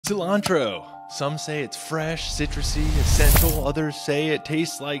Cilantro. Some say it's fresh, citrusy, essential, others say it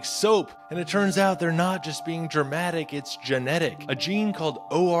tastes like soap. And it turns out they're not just being dramatic, it's genetic. A gene called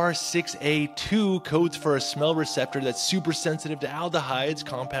OR6A2 codes for a smell receptor that's super sensitive to aldehydes,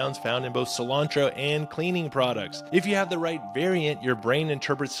 compounds found in both cilantro and cleaning products. If you have the right variant, your brain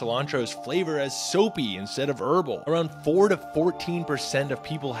interprets cilantro's flavor as soapy instead of herbal. Around 4 to 14% of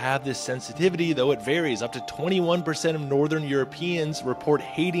people have this sensitivity, though it varies. Up to 21% of Northern Europeans report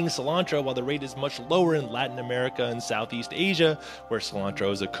hating cilantro, while the rate is much lower in Latin America and Southeast Asia, where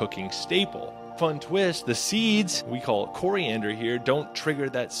cilantro is a cooking staple. Fun twist, the seeds, we call it coriander here, don't trigger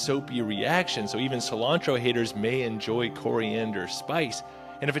that soapy reaction, so even cilantro haters may enjoy coriander spice.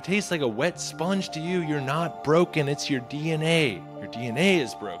 And if it tastes like a wet sponge to you, you're not broken, it's your DNA. Your DNA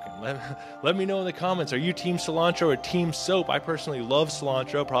is broken. Let me know in the comments, are you team cilantro or team soap? I personally love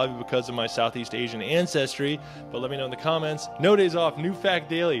cilantro, probably because of my Southeast Asian ancestry, but let me know in the comments. No days off, new fact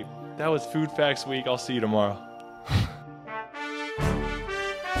daily. That was Food Facts Week. I'll see you tomorrow.